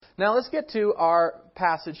Now let's get to our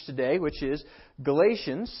passage today, which is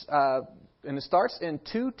Galatians, and it starts in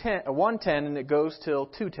 1:10 and it goes till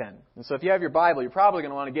 2:10. And so if you have your Bible, you're probably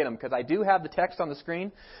going to want to get them because I do have the text on the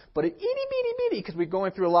screen, but it's itty bitty bitty because we're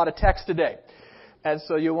going through a lot of text today. And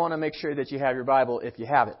so you'll want to make sure that you have your Bible if you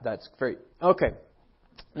have it. That's great. Okay.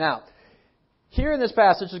 Now, here in this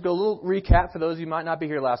passage, let's go a little recap for those of you who might not be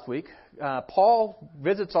here last week. Paul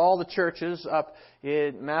visits all the churches up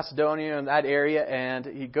in Macedonia and that area, and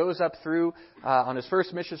he goes up through on his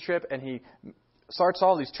first mission trip, and he starts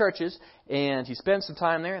all these churches, and he spends some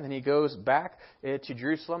time there, and then he goes back to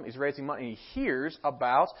Jerusalem. He's raising money, and he hears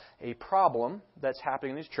about a problem that's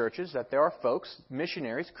happening in these churches, that there are folks,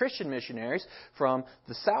 missionaries, Christian missionaries, from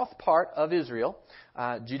the south part of Israel,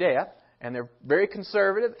 Judea, and they're very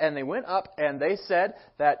conservative, and they went up and they said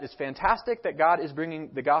that it's fantastic that God is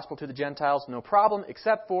bringing the gospel to the Gentiles, no problem,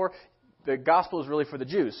 except for the gospel is really for the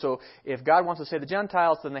Jews. So if God wants to save the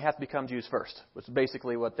Gentiles, then they have to become Jews first, which is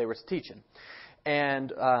basically what they were teaching.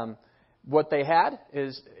 And what they had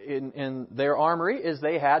is in their armory is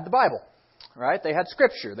they had the Bible, right? They had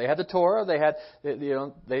Scripture, they had the Torah, they had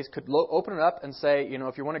they could open it up and say,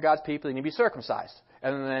 if you're one of God's people, you need to be circumcised.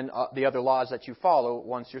 And then the other laws that you follow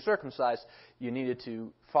once you're circumcised, you needed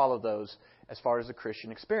to follow those as far as the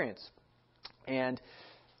Christian experience. And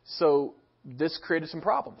so this created some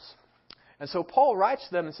problems. And so Paul writes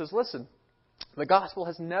to them and says, listen, the gospel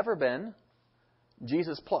has never been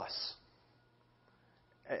Jesus plus.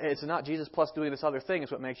 It's not Jesus plus doing this other thing is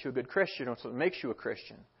what makes you a good Christian or it's what makes you a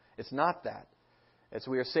Christian. It's not that. It's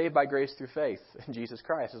we are saved by grace through faith in Jesus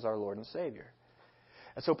Christ as our Lord and Savior.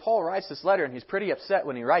 And so Paul writes this letter, and he's pretty upset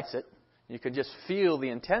when he writes it. You can just feel the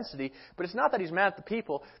intensity. But it's not that he's mad at the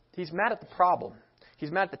people. He's mad at the problem.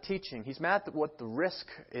 He's mad at the teaching. He's mad at what the risk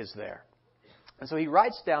is there. And so he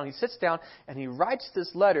sits down, and he writes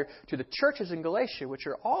this letter to the churches in Galatia, which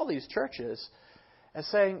are all these churches, as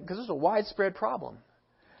saying, because this is a widespread problem.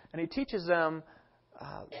 And he teaches them,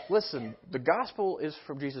 listen, the gospel is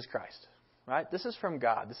from Jesus Christ. Right? This is from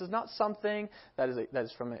God. This is not something that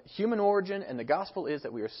is from a human origin, and the gospel is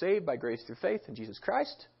that we are saved by grace through faith in Jesus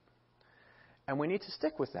Christ, and we need to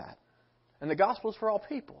stick with that. And the gospel is for all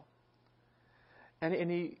people.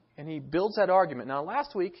 And he builds that argument. Now,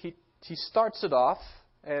 last week he starts it off,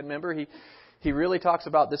 and remember he really talks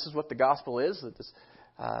about this is what the gospel is, that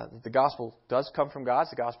the gospel does come from God, it's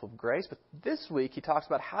the gospel of grace. But this week he talks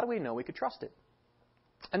about how do we know we could trust it.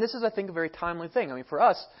 And this is, I think, a very timely thing. I mean, for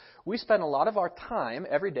us, we spend a lot of our time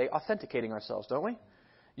every day authenticating ourselves, don't we?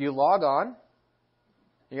 You log on,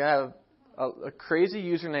 you have a crazy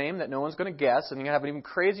username that no one's going to guess, and you have an even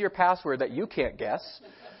crazier password that you can't guess,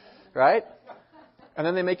 right? And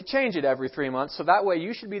then they make you change it every 3 months, so that way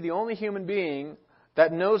you should be the only human being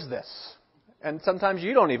that knows this. And sometimes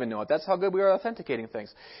you don't even know it. That's how good we are authenticating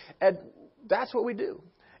things. And that's what we do.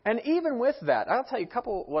 And even with that, I'll tell you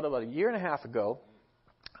about a year and a half ago,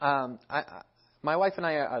 my wife and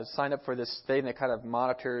I signed up for this thing that kind of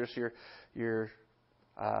monitors your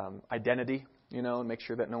identity, and make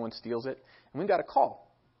sure that no one steals it. And we got a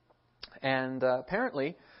call. And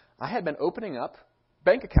apparently, I had been opening up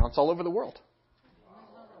bank accounts all over the world.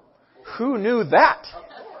 Who knew that?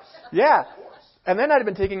 Yeah. And then I'd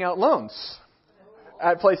been taking out loans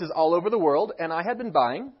at places all over the world. And I had been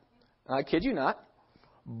buying, I kid you not,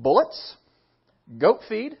 bullets, goat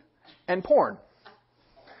feed, and porn.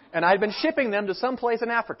 And I'd been shipping them to some place in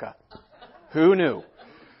Africa. Who knew?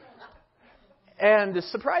 And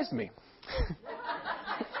this surprised me.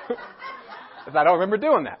 Because I don't remember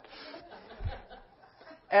doing that.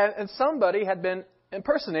 And somebody had been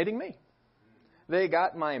impersonating me. They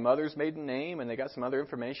got my mother's maiden name, and they got some other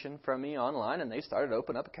information from me online, and they started to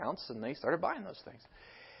open up accounts, and they started buying those things.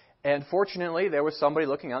 And fortunately, there was somebody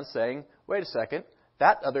looking out saying, wait a second,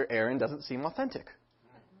 that other Aaron doesn't seem authentic.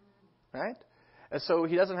 Right? And so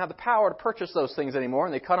he doesn't have the power to purchase those things anymore,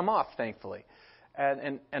 and they cut him off, thankfully.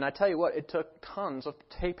 And I tell you what, it took tons of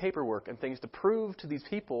paperwork and things to prove to these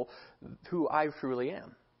people who I truly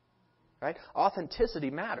am. Right? Authenticity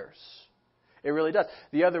matters. It really does.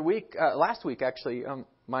 The other week, last week actually,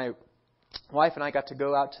 my wife and I got to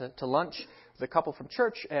go out to lunch with a couple from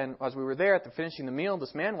church, and as we were there finishing the meal,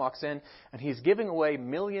 this man walks in, and he's giving away $1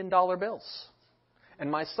 million bills. And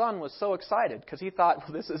my son was so excited because he thought,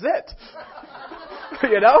 well, this is it.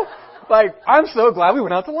 Like, I'm so glad we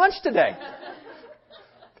went out to lunch today.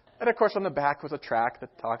 And, of course, on the back was a tract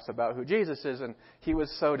that talks about who Jesus is, and he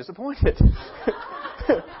was so disappointed.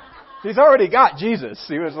 He's already got Jesus.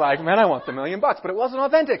 He was like, man, I want the $1 million, but it wasn't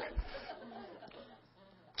authentic.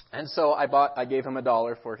 And so I gave him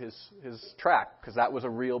 $1 for his tract, because that was a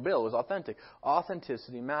real bill. It was authentic.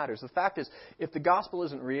 Authenticity matters. The fact is, if the gospel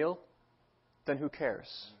isn't real, then who cares?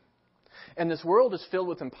 And this world is filled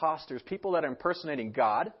with imposters, people that are impersonating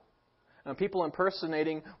God, people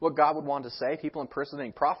impersonating what God would want to say, people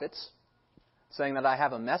impersonating prophets, saying that I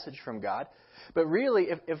have a message from God. But really,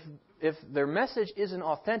 if their message isn't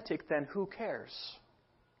authentic, then who cares?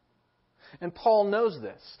 And Paul knows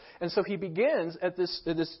this. And so he begins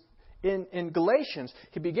in Galatians,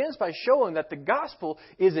 he begins by showing that the gospel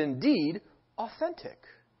is indeed authentic,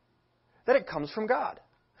 that it comes from God.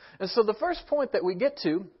 And so the first point that we get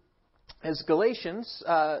to is Galatians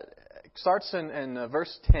starts in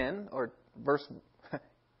verse 10, or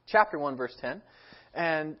chapter 1, verse 10.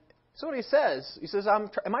 And so what he says,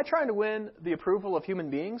 am I trying to win the approval of human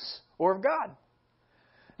beings or of God?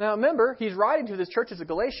 Now remember, he's writing to this churches of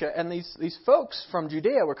Galatia, and these folks from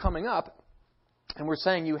Judea were coming up and were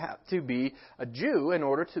saying you have to be a Jew in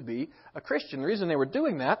order to be a Christian. The reason they were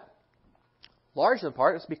doing that, largely in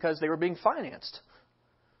part, is because they were being financed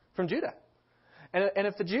from Judah. And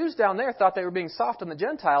if the Jews down there thought they were being soft on the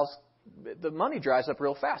Gentiles, the money dries up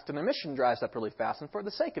real fast, and their mission dries up really fast. And for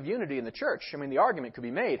the sake of unity in the church, the argument could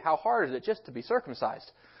be made, how hard is it just to be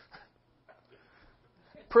circumcised?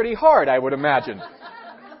 Pretty hard, I would imagine.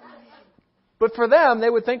 But for them, they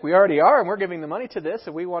would think, we already are, and we're giving the money to this,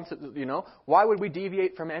 and we want to, why would we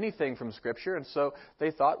deviate from anything from Scripture? And so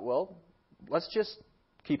they thought, well, let's just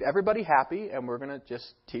keep everybody happy, and we're going to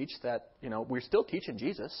just teach that, we're still teaching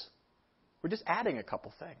Jesus. We're just adding a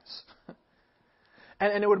couple things.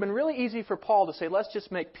 And it would have been really easy for Paul to say, let's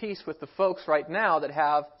just make peace with the folks right now that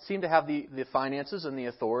seem to have the finances and the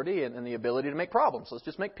authority and the ability to make problems. Let's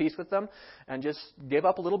just make peace with them and just give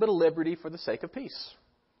up a little bit of liberty for the sake of peace.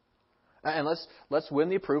 And let's win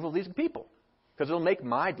the approval of these people, because it'll make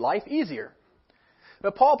my life easier.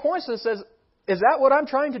 But Paul points and says, is that what I'm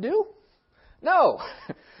trying to do? No.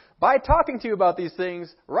 By talking to you about these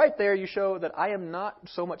things, right there you show that I am not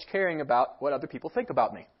so much caring about what other people think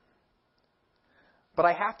about me. But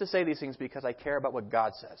I have to say these things because I care about what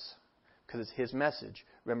God says, because it's His message.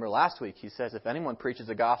 Remember last week, he says, if anyone preaches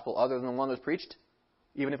a gospel other than the one that was preached,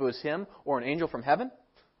 even if it was him or an angel from heaven,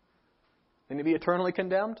 they need to be eternally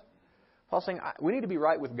condemned. Paul's saying, we need to be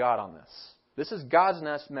right with God on this. This is God's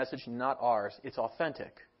message, not ours. It's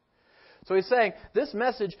authentic. So he's saying, this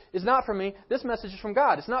message is not from me. This message is from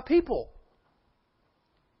God. It's not people.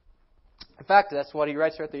 In fact, that's what he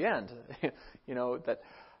writes here at the end. That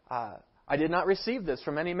I did not receive this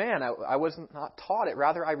from any man. I was not taught it.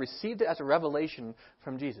 Rather, I received it as a revelation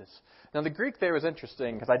from Jesus. Now, the Greek there is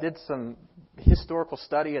interesting because I did some historical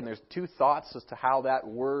study, and there's two thoughts as to how that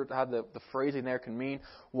word, how the phrasing there can mean.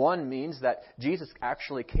 One means that Jesus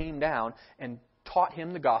actually came down and taught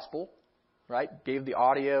him the gospel, right? Gave the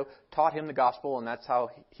audio, taught him the gospel, and that's how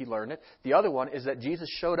he learned it. The other one is that Jesus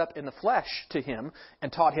showed up in the flesh to him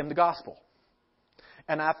and taught him the gospel.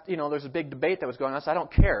 And after, there's a big debate that was going on, so I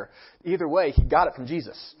don't care. Either way, he got it from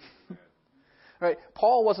Jesus. Right?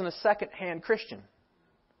 Paul wasn't a second-hand Christian.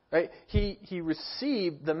 Right? He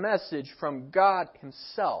received the message from God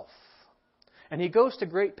Himself. And he goes to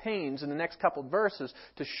great pains in the next couple of verses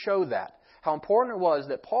to show that. How important it was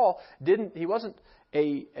that Paul he wasn't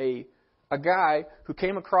a guy who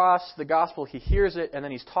came across the gospel, he hears it, and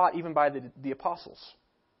then he's taught even by the apostles,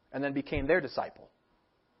 and then became their disciple.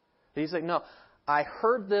 He's like, no, I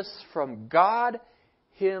heard this from God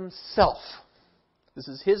Himself. This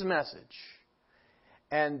is His message.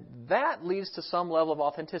 And that leads to some level of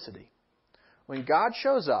authenticity. When God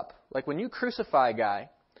shows up, like when you crucify a guy,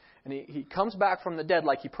 and he comes back from the dead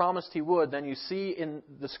like He promised He would, then you see in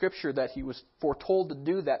the Scripture that He was foretold to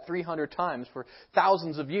do that 300 times for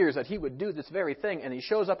thousands of years, that He would do this very thing, and He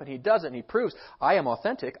shows up and He does it, and He proves, I am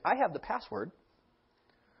authentic, I have the password.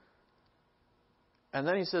 And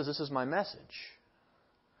then He says, this is my message.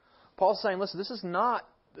 Paul's saying, listen, this is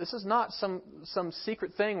not some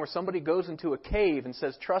secret thing where somebody goes into a cave and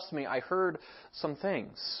says, trust me, I heard some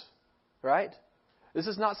things. Right? This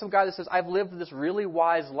is not some guy that says, I've lived this really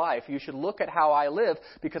wise life. You should look at how I live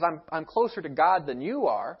because I'm closer to God than you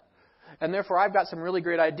are. And therefore I've got some really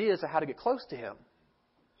great ideas of how to get close to Him.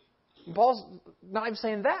 Paul's not even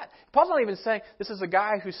saying that. Paul's not even saying this is a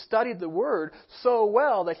guy who studied the Word so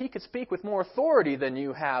well that he could speak with more authority than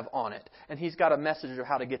you have on it. And he's got a message of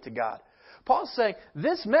how to get to God. Paul's saying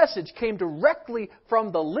this message came directly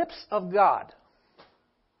from the lips of God.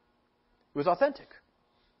 It was authentic.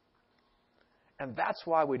 And that's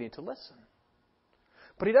why we need to listen.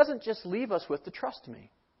 But he doesn't just leave us with the trust me.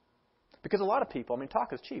 Because a lot of people,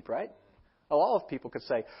 talk is cheap, right? A lot of people could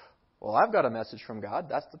say, well, I've got a message from God.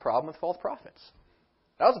 That's the problem with false prophets.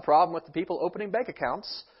 That was a problem with the people opening bank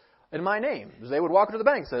accounts in my name. They would walk into the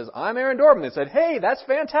bank and says, I'm Aaron Dorman. They said, hey, that's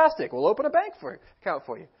fantastic. We'll open a bank account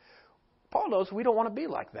for you. Paul knows we don't want to be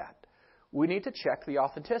like that. We need to check the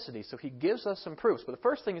authenticity. So he gives us some proofs. But the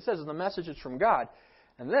first thing he says is the message is from God.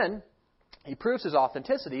 And then he proves his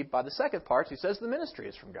authenticity by the second part. He says the ministry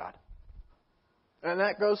is from God. And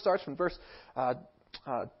that starts from verse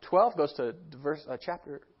 12, goes to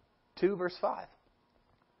chapter 2, verse 5.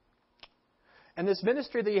 And this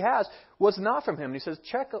ministry that he has was not from him. And he says,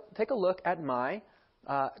 take a look at my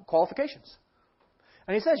qualifications.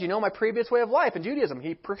 And he says, my previous way of life in Judaism,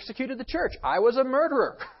 he persecuted the church. I was a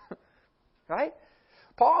murderer. Right?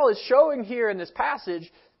 Paul is showing here in this passage,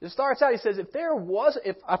 it starts out, he says,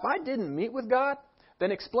 if I didn't meet with God,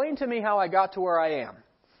 then explain to me how I got to where I am.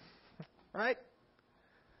 Right?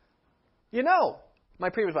 My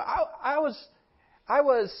previous life, I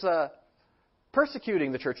was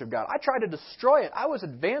persecuting the church of God. I tried to destroy it. I was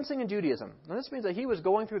advancing in Judaism. And this means that he was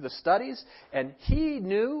going through the studies, and he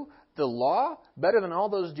knew the law better than all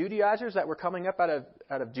those Judaizers that were coming up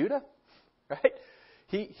out of Judah. Right?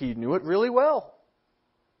 He knew it really well.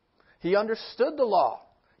 He understood the law.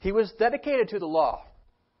 He was dedicated to the law.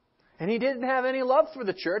 And he didn't have any love for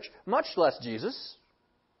the church, much less Jesus.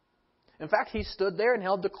 In fact, he stood there and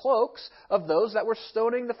held the cloaks of those that were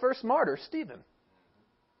stoning the first martyr, Stephen.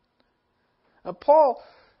 Now, Paul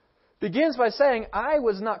begins by saying, I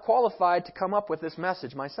was not qualified to come up with this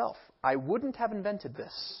message myself. I wouldn't have invented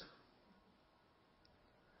this.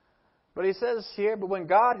 But he says here, but when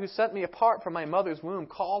God, who sent me apart from my mother's womb,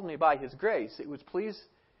 called me by His grace, He was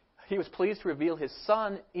pleased to reveal His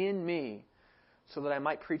Son in me, so that I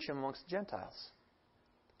might preach Him amongst the Gentiles.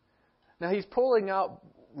 Now he's pulling out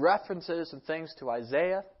references and things to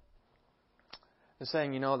Isaiah. He's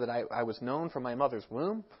saying, that I was known from my mother's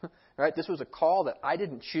womb. Right? This was a call that I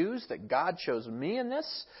didn't choose, that God chose me in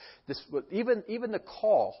this. Even the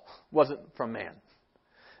call wasn't from man.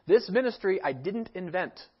 This ministry I didn't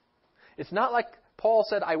invent. It's not like Paul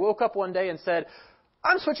said, I woke up one day and said,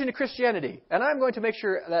 I'm switching to Christianity, and I'm going to make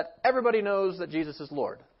sure that everybody knows that Jesus is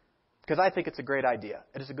Lord, because I think it's a great idea.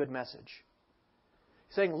 It is a good message.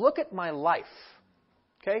 He's saying, look at my life.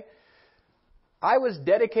 Okay? I was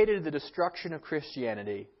dedicated to the destruction of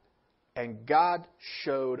Christianity, and God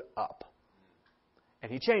showed up.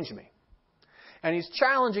 And He changed me. And he's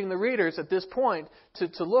challenging the readers at this point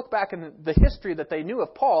to look back in the history that they knew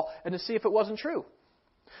of Paul and to see if it wasn't true.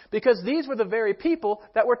 Because these were the very people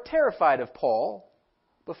that were terrified of Paul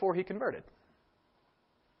before he converted.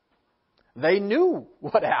 They knew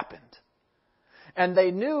what happened. And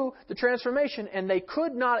they knew the transformation, and they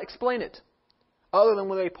could not explain it. Other than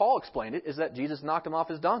the way Paul explained it, is that Jesus knocked him off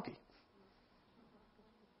his donkey.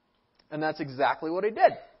 And that's exactly what He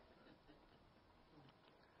did.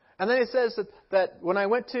 And then it says that when I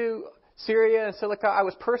went to Syria and Cilicia, I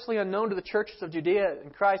was personally unknown to the churches of Judea in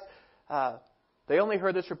Christ. They only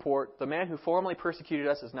heard this report. The man who formerly persecuted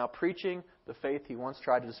us is now preaching the faith he once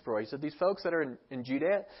tried to destroy. He said, these folks that are in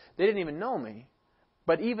Judea, they didn't even know me.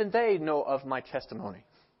 But even they know of my testimony.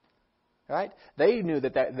 Right? They knew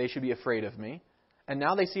that they should be afraid of me. And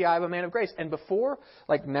now they see I am a man of grace. And before,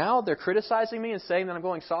 now they're criticizing me and saying that I'm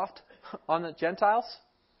going soft on the Gentiles.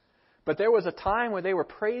 But there was a time where they were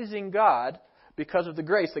praising God because of the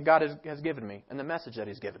grace that God has given me and the message that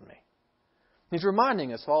He's given me. He's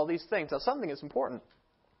reminding us of all these things. Now, something that's important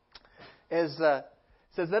is, it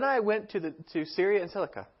says, then I went to Syria and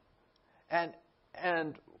Cilicia.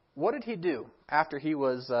 And what did he do after he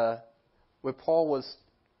was, when Paul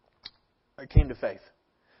came to faith?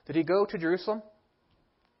 Did he go to Jerusalem?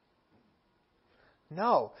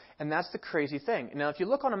 No. And that's the crazy thing. Now, if you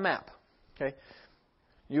look on a map, okay,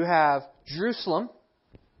 you have Jerusalem,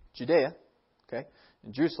 Judea, okay,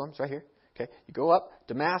 and Jerusalem's right here, okay. You go up,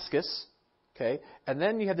 Damascus, okay, and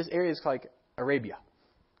then you have this area that's like Arabia,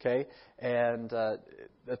 okay, and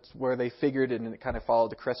that's where they figured, and it kind of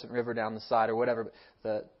followed the Crescent River down the side or whatever.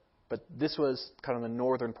 But this was kind of the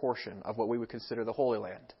northern portion of what we would consider the Holy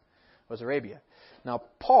Land, was Arabia. Now,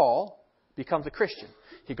 Paul becomes a Christian.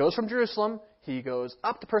 He goes from Jerusalem, he goes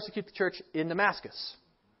up to persecute the church in Damascus.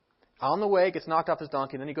 On the way, gets knocked off his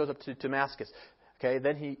donkey, and then he goes up to Damascus. Okay,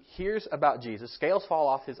 then he hears about Jesus. Scales fall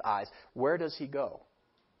off his eyes. Where does he go?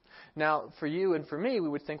 Now, for you and for me, we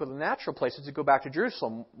would think, well, the natural place is to go back to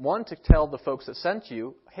Jerusalem. One, to tell the folks that sent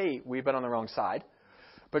you, hey, we've been on the wrong side.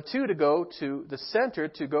 But two, to go to the center,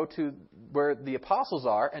 to go to where the apostles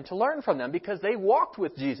are, and to learn from them, because they walked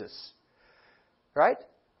with Jesus. Right?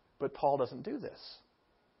 But Paul doesn't do this.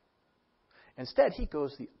 Instead, he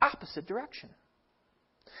goes the opposite direction.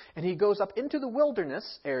 And he goes up into the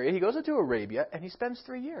wilderness area. He goes into Arabia, and he spends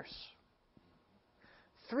 3 years.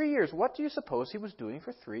 3 years. What do you suppose he was doing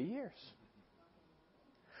for 3 years?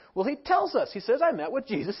 Well, he tells us. He says, I met with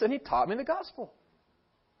Jesus and he taught me the gospel.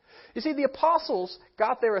 You see, the apostles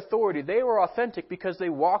got their authority. They were authentic because they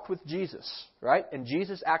walked with Jesus, right? And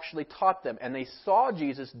Jesus actually taught them. And they saw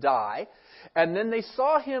Jesus die. And then they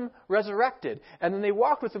saw him resurrected. And then they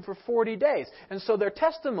walked with him for 40 days. And so their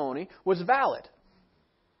testimony was valid.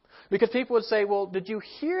 Because people would say, well, did you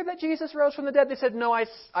hear that Jesus rose from the dead? They said, no, I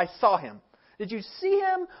saw him. Did you see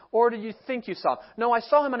him or did you think you saw him? No, I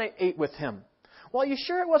saw him and I ate with him. Well, you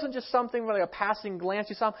sure it wasn't just something like a passing glance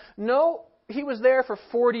you saw him? No, he was there for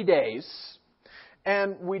 40 days,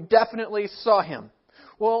 and we definitely saw him.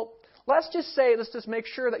 Well, let's just make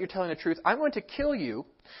sure that you're telling the truth. I'm going to kill you,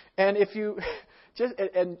 and if you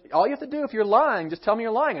and all you have to do if you're lying, just tell me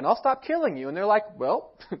you're lying, and I'll stop killing you. And they're like,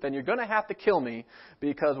 well, then you're going to have to kill me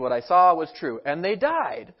because what I saw was true. And they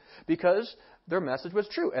died because their message was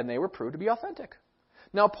true, and they were proved to be authentic.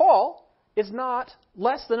 Now, Paul is not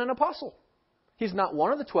less than an apostle. He's not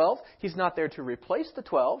one of the 12. He's not there to replace the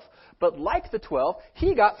 12. But like the 12,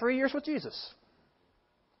 he got 3 years with Jesus.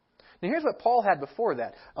 Now here's what Paul had before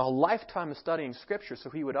that. A lifetime of studying Scripture so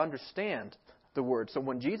he would understand the Word. So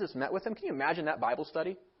when Jesus met with him, can you imagine that Bible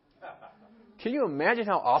study? Can you imagine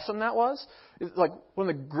how awesome that was? It's like one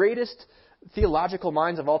of the greatest theological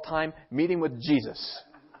minds of all time meeting with Jesus.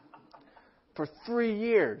 For 3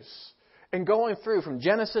 years. And going through from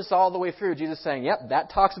Genesis all the way through, Jesus saying, yep,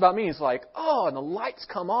 that talks about me. He's like, oh, and the lights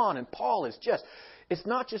come on. And Paul is just, it's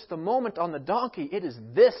not just the moment on the donkey. It is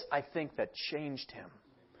this, I think, that changed him.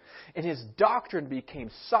 And his doctrine became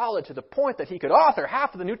solid to the point that he could author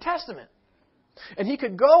half of the New Testament. And he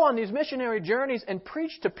could go on these missionary journeys and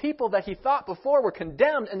preach to people that he thought before were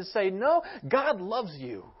condemned and say, no, God loves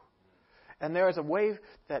you. And there is a way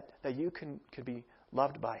that you can be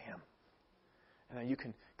loved by him. And that you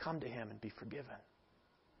can come to him and be forgiven.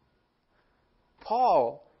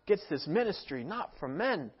 Paul gets this ministry not from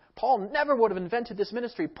men. Paul never would have invented this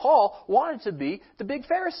ministry. Paul wanted to be the big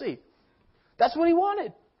Pharisee. That's what he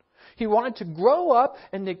wanted. He wanted to grow up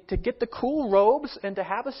and to get the cool robes and to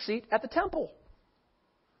have a seat at the temple.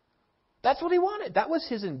 That's what he wanted. That was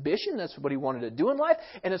his ambition. That's what he wanted to do in life.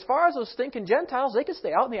 And as far as those stinking Gentiles, they could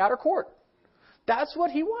stay out in the outer court. That's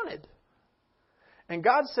what he wanted. And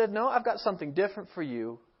God said, no, I've got something different for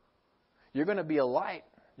you. You're going to be a light.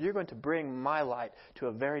 You're going to bring my light to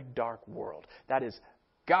a very dark world. That is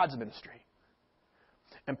God's ministry.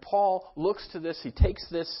 And Paul looks to this. He takes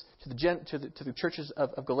this to the churches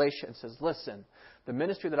of Galatia and says, listen, the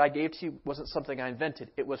ministry that I gave to you wasn't something I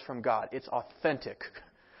invented. It was from God. It's authentic.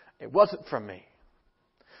 It wasn't from me.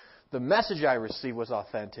 The message I received was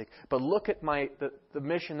authentic. But look at the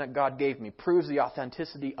mission that God gave me. Proves the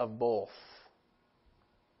authenticity of both.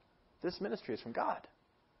 This ministry is from God.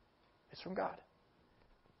 It's from God.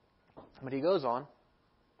 But he goes on.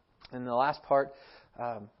 In the last part,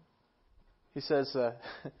 he says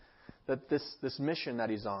that this mission that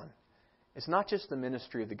he's on, it's not just the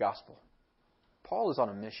ministry of the gospel. Paul is on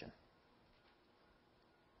a mission.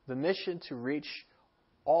 The mission to reach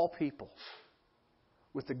all people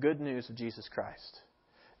with the good news of Jesus Christ.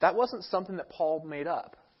 That wasn't something that Paul made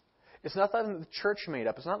up. It's not something that the church made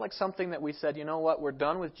up. It's not like something that we said, you know what, we're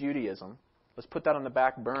done with Judaism. Let's put that on the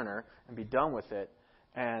back burner and be done with it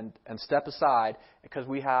and step aside because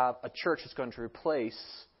we have a church that's going to replace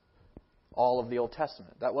all of the Old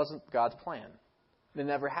Testament. That wasn't God's plan. It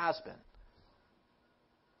never has been.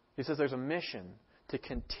 He says there's a mission to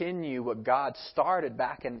continue what God started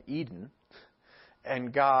back in Eden,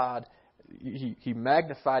 and God, He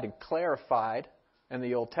magnified and clarified in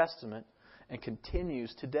the Old Testament and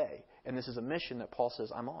continues today. And this is a mission that Paul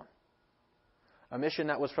says, I'm on. A mission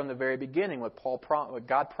that was from the very beginning, what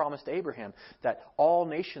God promised Abraham, that all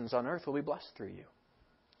nations on earth will be blessed through you.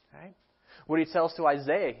 Right? What he tells to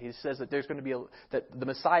Isaiah, he says that there's going to be that the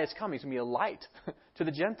Messiah is coming. He's going to be a light to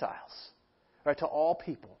the Gentiles, right? To all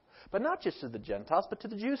people, but not just to the Gentiles, but to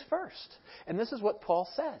the Jews first. And this is what Paul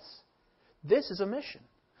says. This is a mission.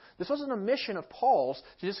 This wasn't a mission of Paul's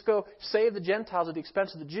to just go save the Gentiles at the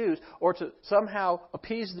expense of the Jews or to somehow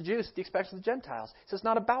appease the Jews at the expense of the Gentiles. He says it's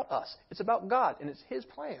not about us. It's about God, and it's His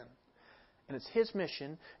plan. And it's His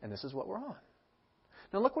mission, and this is what we're on.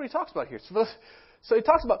 Now look what he talks about here. So he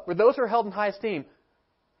talks about, for those who are held in high esteem,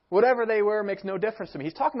 whatever they were makes no difference to me.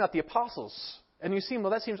 He's talking about the apostles. And you see,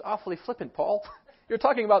 well, that seems awfully flippant, Paul. You're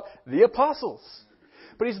talking about the apostles.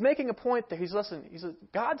 But he's making a point there. He says,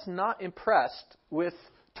 God's not impressed with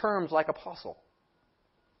terms like apostle.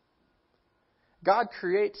 God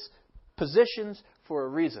creates positions for a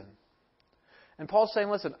reason. And Paul's saying,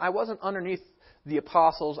 listen, I wasn't underneath the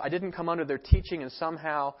apostles. I didn't come under their teaching and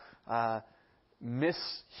somehow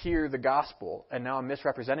mishear the gospel and now I'm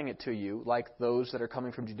misrepresenting it to you like those that are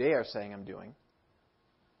coming from Judea are saying I'm doing.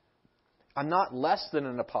 I'm not less than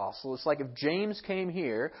an apostle. It's like if James came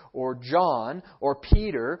here, or John, or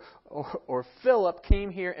Peter, or Philip came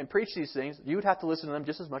here and preached these things, you would have to listen to them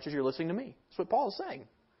just as much as you're listening to me. That's what Paul is saying.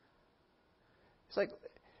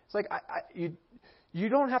 You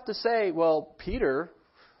don't have to say, well, Peter,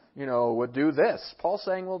 would do this. Paul's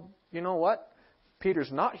saying, well, you know what?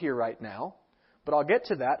 Peter's not here right now, but I'll get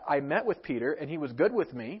to that. I met with Peter, and he was good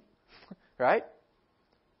with me, right?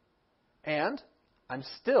 And I'm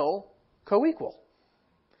still co-equal.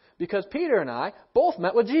 Because Peter and I both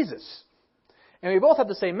met with Jesus. And we both have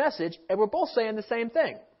the same message, and we're both saying the same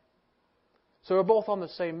thing. So we're both on the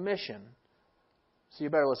same mission. So you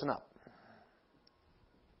better listen up.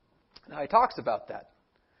 Now he talks about that.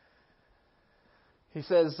 He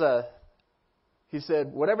says,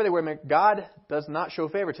 whatever they were, God does not show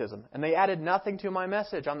favoritism. And they added nothing to my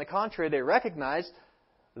message. On the contrary, they recognized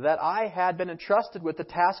that I had been entrusted with the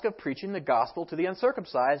task of preaching the gospel to the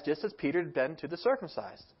uncircumcised, just as Peter had been to the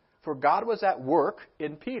circumcised. For God was at work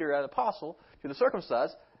in Peter, an apostle, to the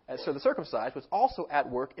circumcised, so the circumcised was also at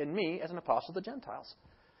work in me as an apostle to the Gentiles.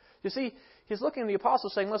 You see, he's looking at the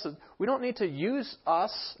apostles saying, listen, we don't need to use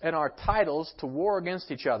us and our titles to war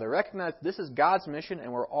against each other. Recognize this is God's mission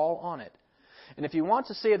and we're all on it. And if you want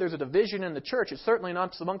to say there's a division in the church, it's certainly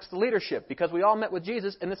not amongst the leadership, because we all met with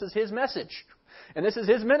Jesus and this is His message. And this is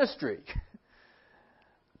His ministry.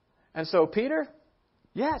 And so Peter,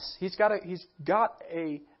 yes, he's got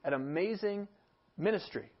an amazing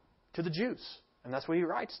ministry to the Jews. And that's what he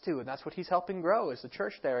writes to, and that's what he's helping grow, is the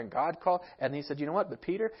church there. And God called, and he said, you know what, but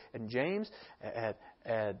Peter and James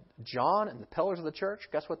and John and the pillars of the church,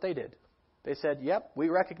 guess what they did? They said, yep, we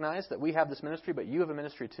recognize that we have this ministry, but you have a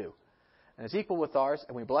ministry too. And it's equal with ours,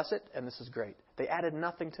 and we bless it, and this is great. They added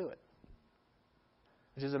nothing to it,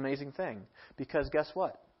 which is an amazing thing. Because guess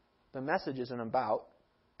what? The message isn't about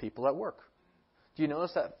people at work. Do you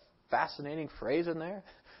notice that fascinating phrase in there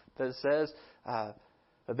that says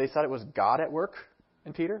that they thought it was God at work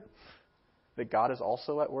in Peter? That God is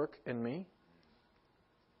also at work in me?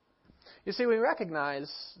 You see, we recognize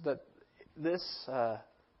that this,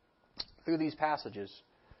 through these passages,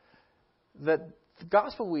 that the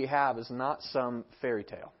gospel we have is not some fairy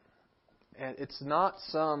tale. And it's not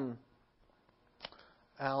some,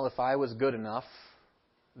 well, if I was good enough,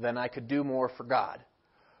 then I could do more for God.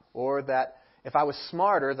 Or that if I was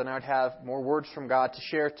smarter, then I'd have more words from God to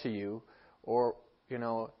share to you. Or,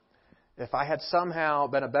 if I had somehow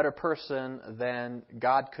been a better person, then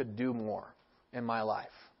God could do more in my life.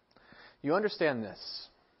 You understand this,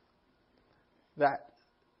 that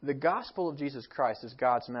the gospel of Jesus Christ is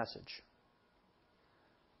God's message.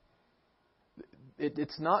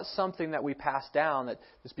 It's not something that we pass down that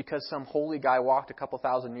it's because some holy guy walked a couple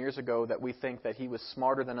thousand years ago that we think that he was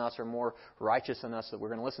smarter than us or more righteous than us, that we're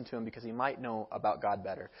going to listen to him because he might know about God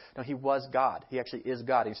better. No, he was God. He actually is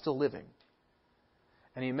God. He's still living.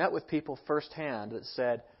 And he met with people firsthand that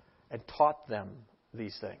said and taught them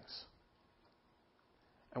these things.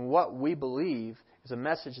 And what we believe is a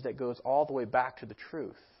message that goes all the way back to the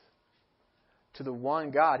truth. To the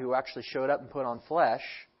one God who actually showed up and put on flesh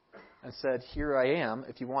and said, here I am.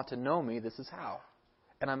 If you want to know me, this is how.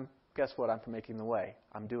 And guess what? I'm making the way.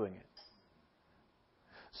 I'm doing it.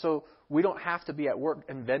 So we don't have to be at work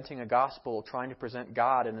inventing a gospel, trying to present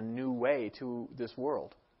God in a new way to this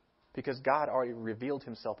world. Because God already revealed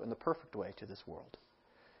Himself in the perfect way to this world.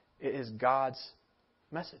 It is God's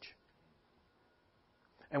message.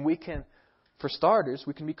 And we can, for starters,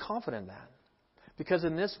 we can be confident in that. Because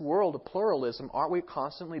in this world of pluralism, aren't we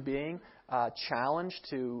constantly being challenged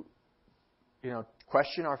to,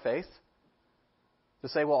 question our faith? To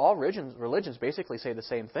say, well, all religions basically say the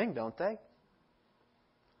same thing, don't they?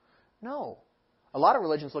 No. A lot of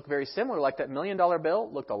religions look very similar. Like that $1 million bill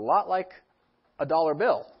looked a lot like a dollar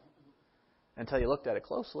bill until you looked at it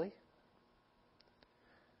closely.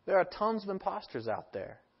 There are tons of imposters out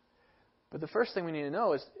there. But the first thing we need to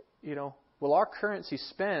know is, will our currency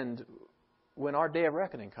spend when our day of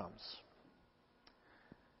reckoning comes?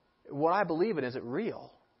 What I believe in, is it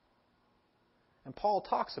real? And Paul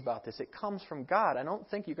talks about this. It comes from God. I don't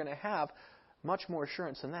think you're going to have much more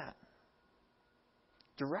assurance than that.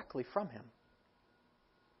 Directly from Him.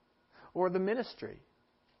 Or the ministry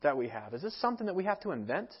that we have. Is this something that we have to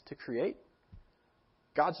invent to create?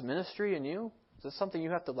 God's ministry in you? Is this something you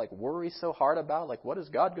have to worry so hard about? What is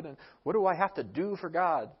God going to... What do I have to do for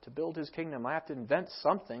God to build His kingdom? I have to invent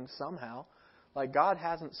something somehow. God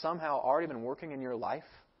hasn't somehow already been working in your life,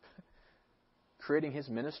 creating His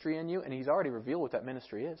ministry in you, and He's already revealed what that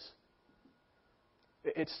ministry is.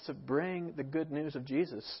 It's to bring the good news of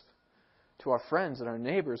Jesus to our friends and our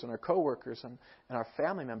neighbors and our coworkers and our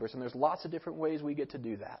family members. And there's lots of different ways we get to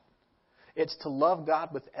do that. It's to love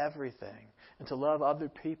God with everything and to love other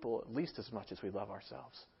people at least as much as we love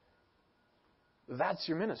ourselves. That's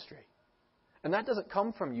your ministry. And that doesn't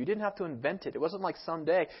come from you. You didn't have to invent it. It wasn't like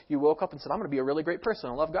someday you woke up and said, I'm going to be a really great person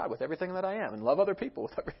and love God with everything that I am and love other people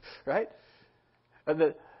with right?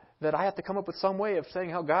 That I have to come up with some way of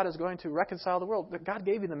saying how God is going to reconcile the world. God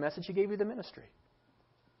gave you the message. He gave you the ministry.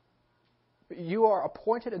 You are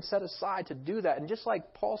appointed and set aside to do that. And just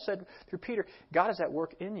like Paul said through Peter, God is at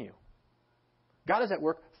work in you. God is at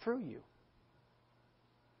work through you.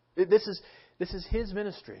 This is His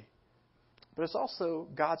ministry. But it's also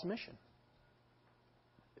God's mission.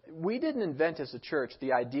 We didn't invent as a church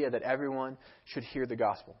the idea that everyone should hear the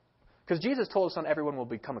gospel. Because Jesus told us not everyone will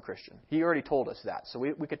become a Christian. He already told us that. So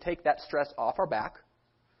we could take that stress off our back.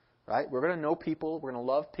 Right? We're going to know people, we're going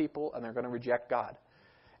to love people, and they're going to reject God.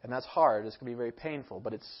 And that's hard. It's going to be very painful,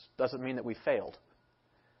 but it doesn't mean that we failed.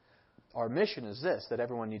 Our mission is this, that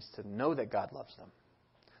everyone needs to know that God loves them.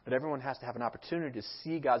 But everyone has to have an opportunity to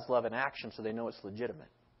see God's love in action so they know it's legitimate.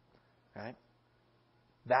 Right?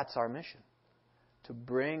 That's our mission. To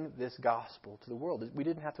bring this gospel to the world. We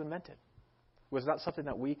didn't have to invent it. It was not something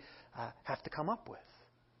that we have to come up with.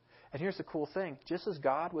 And here's the cool thing. Just as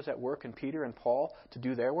God was at work in Peter and Paul to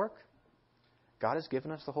do their work, God has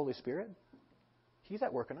given us the Holy Spirit. He's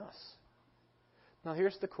at work in us. Now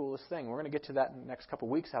here's the coolest thing. We're going to get to that in the next couple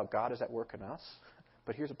of weeks, how God is at work in us.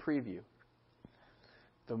 But here's a preview.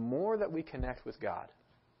 The more that we connect with God,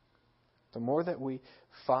 the more that we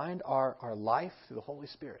find our life through the Holy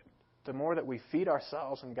Spirit, the more that we feed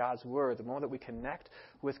ourselves in God's Word, the more that we connect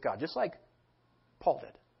with God. Just like Paul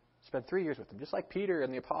did. Spent 3 years with Him. Just like Peter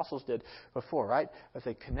and the apostles did before, right? As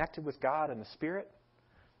they connected with God and the Spirit,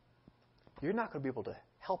 you're not going to be able to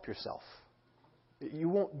help yourself. You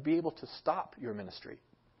won't be able to stop your ministry.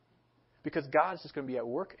 Because God's just going to be at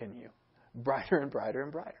work in you. Brighter and brighter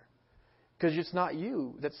and brighter. Because it's not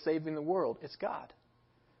you that's saving the world. It's God.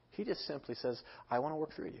 He just simply says, I want to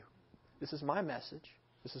work through you. This is my message.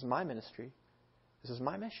 This is my ministry. This is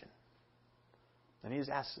my mission. And He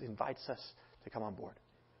just invites us to come on board.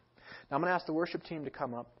 Now I'm going to ask the worship team to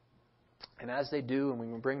come up. And as they do, and we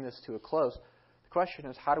will bring this to a close, the question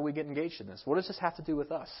is, how do we get engaged in this? What does this have to do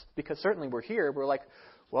with us? Because certainly we're here. We're like,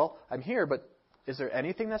 well, I'm here, but is there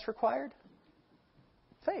anything that's required?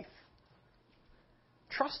 Faith.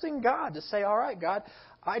 Trusting God to say, all right, God,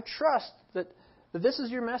 I trust that this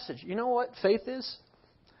is your message. You know what faith is?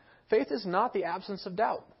 Faith is not the absence of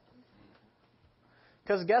doubt.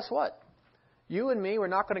 Because guess what? You and me, we're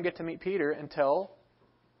not going to get to meet Peter until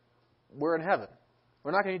we're in heaven.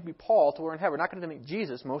 We're not going to get to meet Paul until we're in heaven. We're not going to meet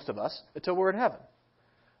Jesus, most of us, until we're in heaven.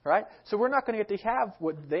 Right? So we're not going to get to have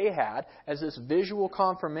what they had as this visual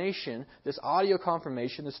confirmation, this audio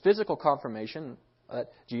confirmation, this physical confirmation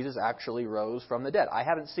that Jesus actually rose from the dead. I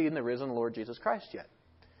haven't seen the risen Lord Jesus Christ yet.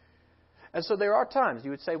 And so there are times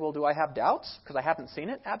you would say, well, do I have doubts because I haven't seen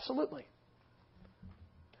it? Absolutely.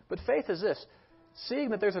 But faith is this,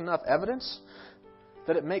 seeing that there's enough evidence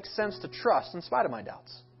that it makes sense to trust in spite of my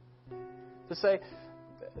doubts. To say,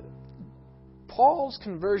 Paul's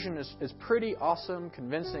conversion is pretty awesome,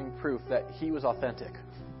 convincing proof that he was authentic.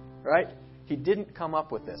 Right? He didn't come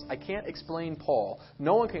up with this. I can't explain Paul.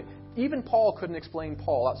 No one can. Even Paul couldn't explain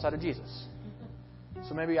Paul outside of Jesus.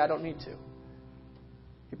 So maybe I don't need to.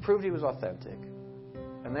 He proved he was authentic.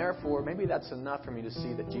 And therefore, maybe that's enough for me to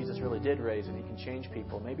see that Jesus really did raise and He can change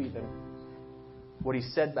people. Maybe then what He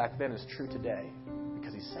said back then is true today.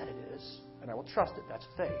 Because He said it is. And I will trust it. That's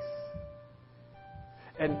faith.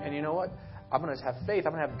 And you know what? I'm going to have faith.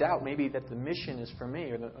 I'm going to have doubt maybe that the mission is for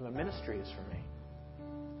me or the ministry is for me.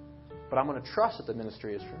 But I'm going to trust that the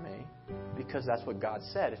ministry is for me because that's what God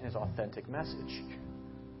said in His authentic message.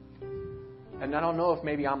 And I don't know if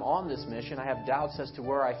maybe I'm on this mission. I have doubts as to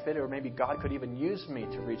where I fit, or maybe God could even use me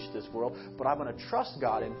to reach this world. But I'm going to trust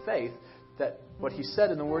God in faith that what He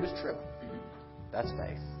said in the Word is true. That's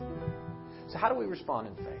faith. So how do we respond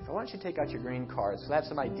in faith? Why don't you take out your green cards? So I have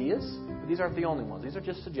some ideas, but these aren't the only ones. These are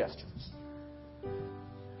just suggestions.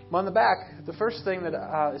 On the back, the first thing that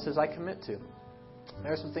it says, I commit to.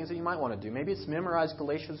 There are some things that you might want to do. Maybe it's memorize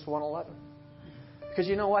Galatians 1:11. Because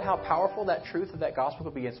you know what? How powerful that truth of that gospel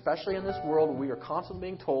could be, especially in this world where we are constantly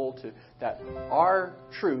being told that our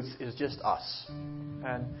truth is just us.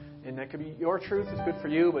 And it could be your truth is good for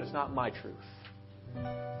you, but it's not my truth.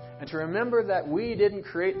 And to remember that we didn't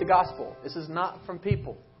create the gospel. This is not from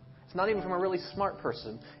people. It's not even from a really smart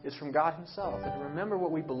person. It's from God Himself. And to remember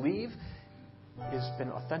what we believe has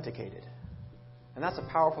been authenticated. And that's a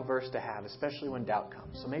powerful verse to have, especially when doubt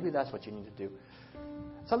comes. So maybe that's what you need to do.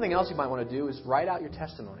 Something else you might want to do is write out your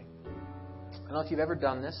testimony. I don't know if you've ever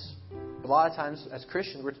done this. A lot of times as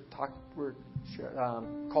Christians, we're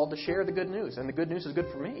called to share the good news. And the good news is good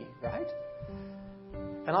for me, right?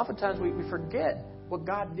 And oftentimes we forget what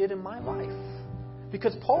God did in my life.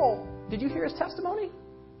 Because Paul, did you hear his testimony?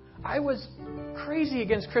 I was crazy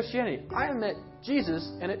against Christianity. I met Jesus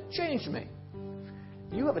and it changed me.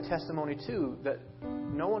 You have a testimony too that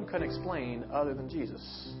no one can explain other than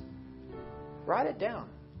Jesus. Write it down.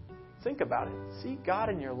 Think about it. See God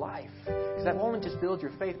in your life. Because that won't just build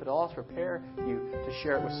your faith, but it'll also prepare you to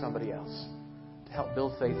share it with somebody else. To help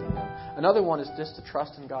build faith in them. Another one is just to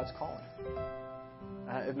trust in God's calling.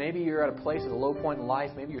 Maybe you're at a place at a low point in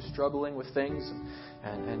life. Maybe you're struggling with things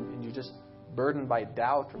and you're just burdened by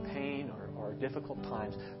doubt or pain or difficult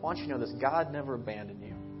times. I want you to know this. God never abandoned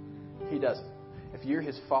you. He doesn't. If you're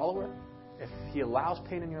His follower, if He allows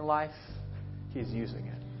pain in your life, He's using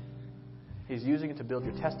it. He's using it to build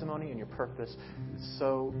your testimony and your purpose.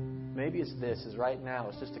 So maybe it's right now,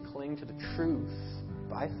 it's just to cling to the truth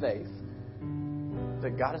by faith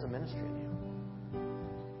that God is a ministry in you.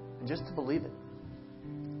 And just to believe it.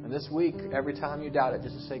 And this week, every time you doubt it,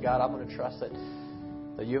 just to say, God, I'm going to trust that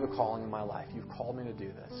you have a calling in my life. You've called me to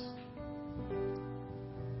do this.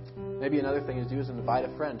 Maybe another thing is invite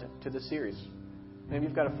a friend to the series. Maybe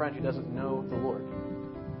you've got a friend who doesn't know the Lord.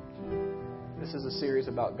 This is a series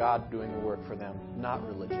about God doing the work for them, not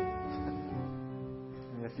religion.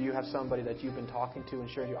 And if you have somebody that you've been talking to and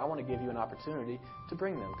sharing, I want to give you an opportunity to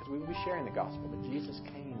bring them, because we will be sharing the gospel that Jesus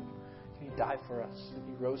came and He died for us and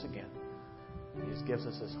He rose again. And He just gives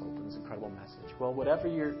us this hope and this incredible message. Well, whatever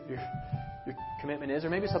your commitment is, or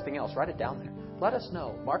maybe something else, write it down there. Let us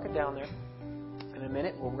know. Mark it down there. In a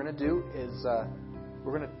minute, what we're going to do is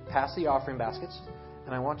we're going to pass the offering baskets,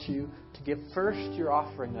 and I want you to give first your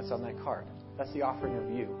offering that's on that card. That's the offering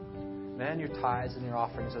of you. Then your tithes and your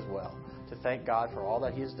offerings as well, to thank God for all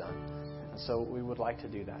that He has done. And so we would like to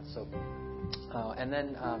do that. So, and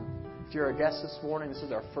then if you're a guest this morning, this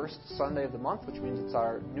is our first Sunday of the month, which means it's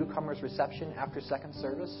our newcomers reception after second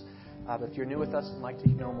service. But if you're new with us and like to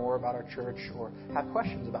know more about our church or have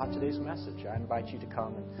questions about today's message, I invite you to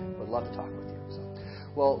come and would love to talk with you. So,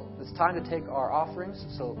 well, it's time to take our offerings,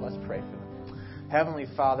 so let's pray for them. Heavenly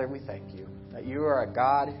Father, we thank You that You are a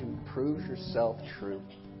God who proves Yourself true.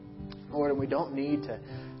 Lord, and we don't need to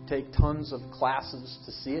take tons of classes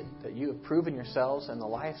to see it, that You have proven Yourselves in the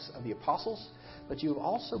lives of the apostles, but You have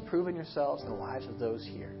also proven Yourselves in the lives of those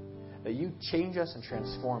here, that You change us and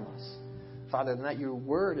transform us. Father, and that Your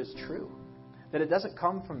word is true, that it doesn't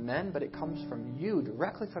come from men, but it comes from You,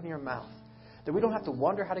 directly from Your mouth, that we don't have to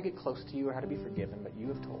wonder how to get close to You or how to be forgiven, but You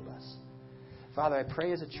have told us. Father, I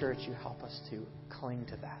pray as a church You help us to cling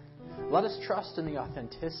to that. Let us trust in the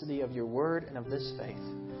authenticity of Your word and of this faith,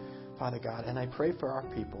 Father God, and I pray for our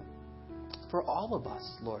people, for all of us,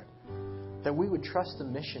 Lord, that we would trust the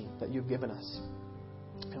mission that You've given us,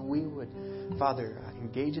 and we would, Father,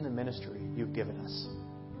 engage in the ministry You've given us.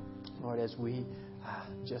 Lord, as we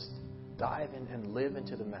just dive in and live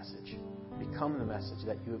into the message, become the message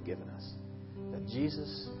that You have given us, that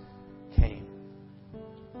Jesus came,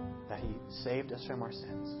 that He saved us from our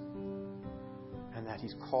sins, and that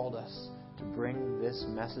He's called us to bring this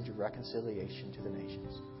message of reconciliation to the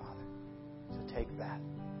nations, Father. So take that.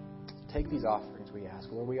 Take these offerings, we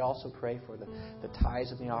ask. Lord, we also pray for the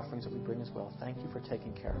tithes and the offerings that we bring as well. Thank You for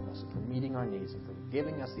taking care of us and for meeting our needs and for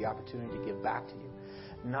giving us the opportunity to give back to You.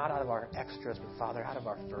 Not out of our extras, but, Father, out of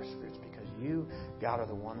our first fruits, because You, God, are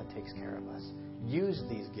the one that takes care of us. Use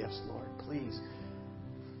these gifts, Lord, please,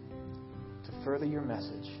 to further Your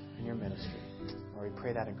message and Your ministry. Lord, we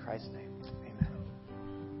pray that in Christ's name.